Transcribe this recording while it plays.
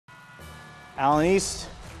Allen East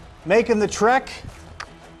making the trek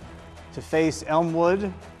to face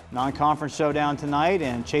Elmwood, non-conference showdown tonight,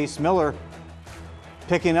 and Chase Miller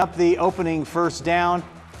picking up the opening first down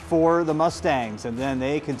for the Mustangs, and then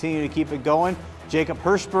they continue to keep it going. Jacob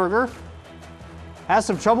Hirschberger has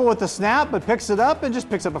some trouble with the snap, but picks it up and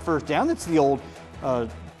just picks up a first down. It's the old,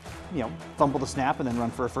 fumble the snap and then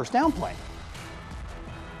run for a first down play.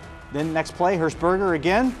 Then next play, Hirschberger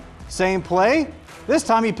again, same play. This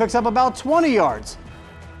time he picks up about 20 yards.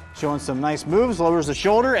 Showing some nice moves, lowers the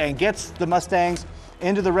shoulder, and gets the Mustangs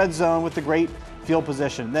into the red zone with the great field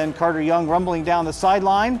position. Then Carter Young rumbling down the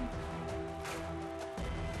sideline,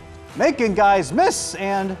 making guys miss,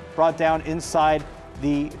 and brought down inside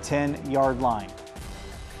the 10-yard line.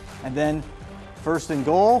 And then first and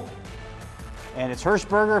goal, and it's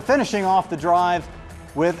Hirschberger finishing off the drive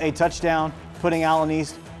with a touchdown, putting Allen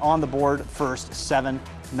East on the board first, 7-0.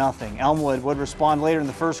 Elmwood would respond later in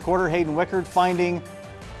the first quarter. Hayden Wickard finding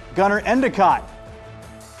Gunnar Endicott,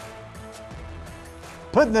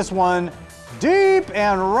 putting this one deep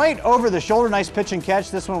and right over the shoulder. Nice pitch and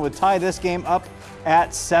catch. This one would tie this game up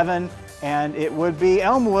at 7, and it would be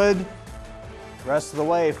Elmwood rest of the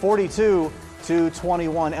way,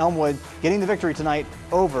 42-21. Elmwood getting the victory tonight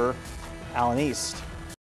over Allen East.